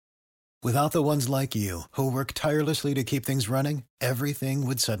Without the ones like you, who work tirelessly to keep things running, everything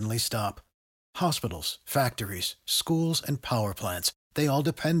would suddenly stop. Hospitals, factories, schools, and power plants, they all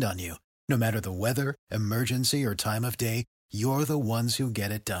depend on you. No matter the weather, emergency, or time of day, you're the ones who get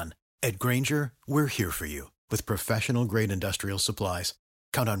it done. At Grainger, we're here for you with professional-grade industrial supplies.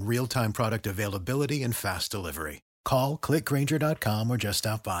 Count on real-time product availability and fast delivery. Call, clickgrainger.com, or just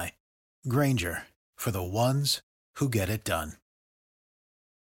stop by. Grainger, for the ones who get it done.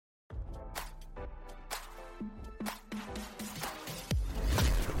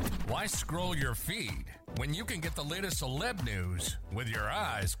 Why scroll your feed when you can get the latest celeb news with your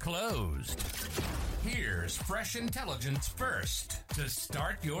eyes closed? Here's fresh intelligence first to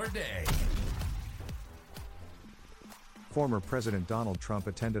start your day. Former President Donald Trump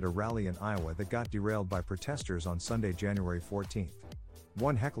attended a rally in Iowa that got derailed by protesters on Sunday, January 14th.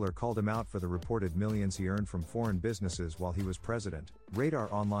 One heckler called him out for the reported millions he earned from foreign businesses while he was president,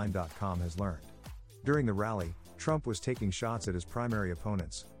 RadarOnline.com has learned. During the rally, Trump was taking shots at his primary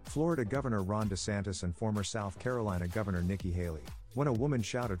opponents, Florida Governor Ron DeSantis and former South Carolina Governor Nikki Haley, when a woman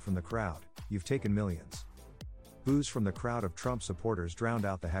shouted from the crowd, "You've taken millions." Boos from the crowd of Trump supporters drowned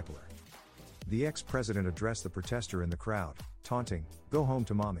out the heckler. The ex-president addressed the protester in the crowd, taunting, "Go home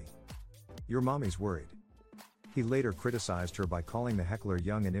to mommy. Your mommy's worried." He later criticized her by calling the heckler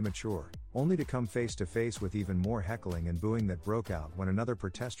young and immature, only to come face to face with even more heckling and booing that broke out when another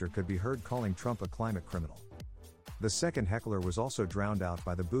protester could be heard calling Trump a climate criminal. The second heckler was also drowned out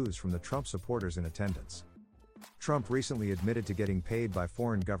by the boos from the Trump supporters in attendance. Trump recently admitted to getting paid by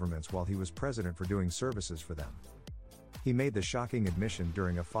foreign governments while he was president for doing services for them. He made the shocking admission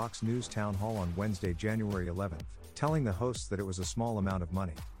during a Fox News town hall on Wednesday, January 11th, telling the hosts that it was a small amount of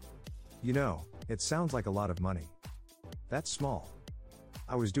money. "You know, it sounds like a lot of money. That's small.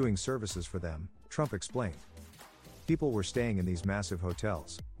 I was doing services for them," Trump explained. "People were staying in these massive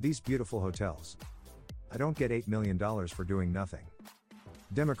hotels, these beautiful hotels. I don't get $8 million for doing nothing."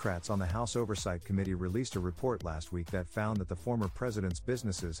 Democrats on the House Oversight Committee released a report last week that found that the former president's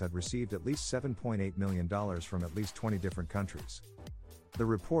businesses had received at least $7.8 million from at least 20 different countries. The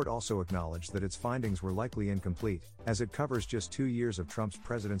report also acknowledged that its findings were likely incomplete, as it covers just 2 years of Trump's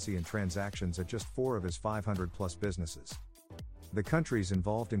presidency and transactions at just 4 of his 500-plus businesses. The countries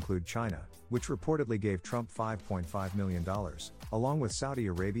involved include China, which reportedly gave Trump $5.5 million, along with Saudi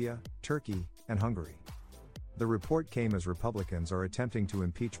Arabia, Turkey, and Hungary. The report came as Republicans are attempting to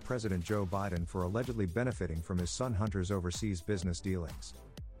impeach President Joe Biden for allegedly benefiting from his son Hunter's overseas business dealings.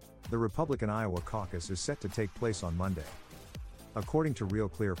 The Republican Iowa caucus is set to take place on Monday. According to Real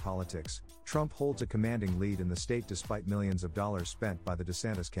Clear Politics, Trump holds a commanding lead in the state despite millions of dollars spent by the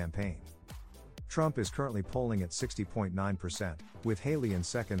DeSantis campaign. Trump is currently polling at 60.9%, with Haley in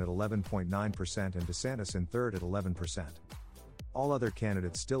second at 11.9% and DeSantis in third at 11%. All other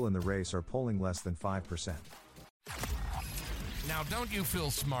candidates still in the race are polling less than 5%. Now, don't you feel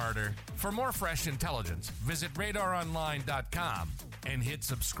smarter? For more fresh intelligence, visit RadarOnline.com and hit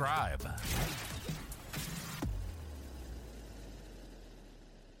subscribe.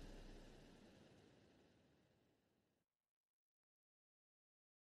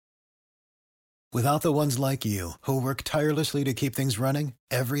 Without the ones like you, who work tirelessly to keep things running,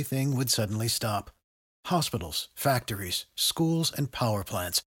 everything would suddenly stop. Hospitals, factories, schools, and power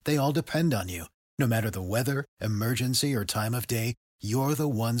plants, they all depend on you. No matter the weather, emergency, or time of day, you're the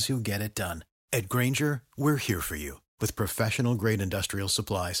ones who get it done. At Grainger, we're here for you with professional-grade industrial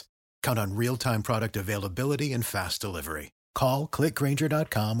supplies. Count on real-time product availability and fast delivery. Call,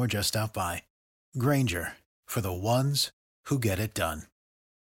 clickgrainger.com, or just stop by. Grainger, for the ones who get it done.